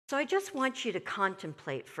So I just want you to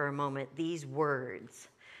contemplate for a moment these words.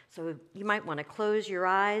 So you might want to close your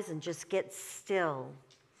eyes and just get still.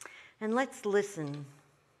 And let's listen.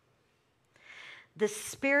 The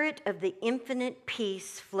spirit of the infinite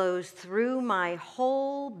peace flows through my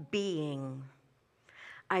whole being.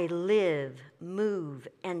 I live, move,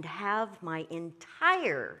 and have my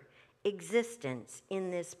entire existence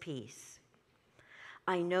in this peace.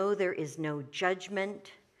 I know there is no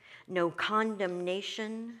judgment, no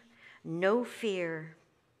condemnation, no fear.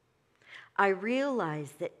 I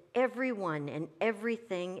realize that everyone and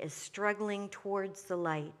everything is struggling towards the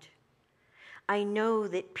light. I know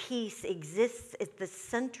that peace exists at the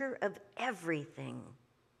center of everything.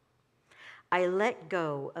 I let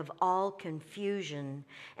go of all confusion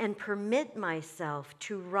and permit myself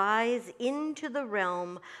to rise into the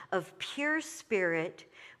realm of pure spirit,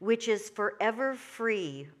 which is forever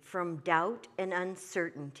free from doubt and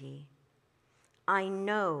uncertainty. I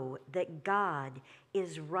know that God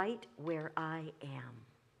is right where I am.